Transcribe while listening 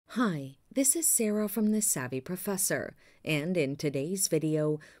Hi, this is Sarah from The Savvy Professor, and in today's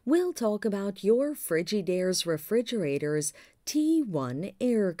video, we'll talk about your Frigidaire's refrigerator's T1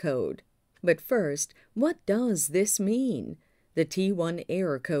 error code. But first, what does this mean? The T1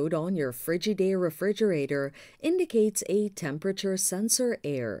 error code on your Frigidaire refrigerator indicates a temperature sensor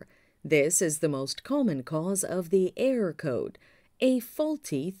error. This is the most common cause of the error code, a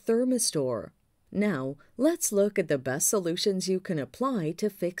faulty thermistor. Now, let's look at the best solutions you can apply to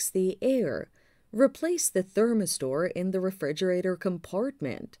fix the error. Replace the thermistor in the refrigerator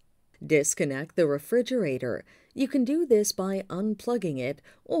compartment. Disconnect the refrigerator. You can do this by unplugging it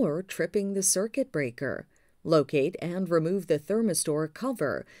or tripping the circuit breaker. Locate and remove the thermistor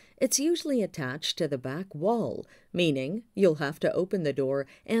cover. It's usually attached to the back wall, meaning you'll have to open the door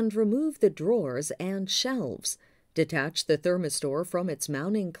and remove the drawers and shelves. Detach the thermistor from its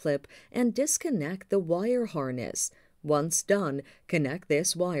mounting clip and disconnect the wire harness. Once done, connect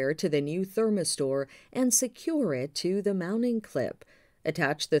this wire to the new thermistor and secure it to the mounting clip.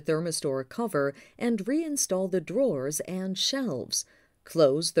 Attach the thermistor cover and reinstall the drawers and shelves.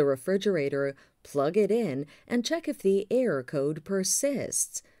 Close the refrigerator, plug it in, and check if the error code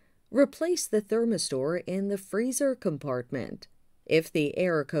persists. Replace the thermistor in the freezer compartment. If the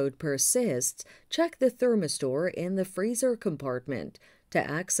error code persists, check the thermistor in the freezer compartment. To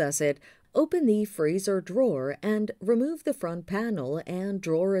access it, open the freezer drawer and remove the front panel and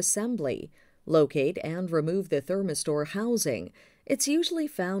drawer assembly. Locate and remove the thermistor housing. It's usually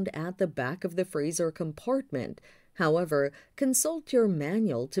found at the back of the freezer compartment. However, consult your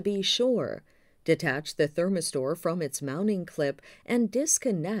manual to be sure. Detach the thermistor from its mounting clip and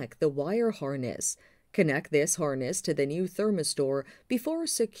disconnect the wire harness. Connect this harness to the new thermistor before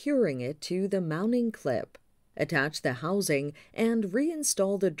securing it to the mounting clip. Attach the housing and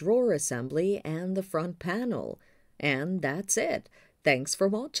reinstall the drawer assembly and the front panel. And that's it. Thanks for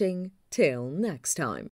watching. Till next time.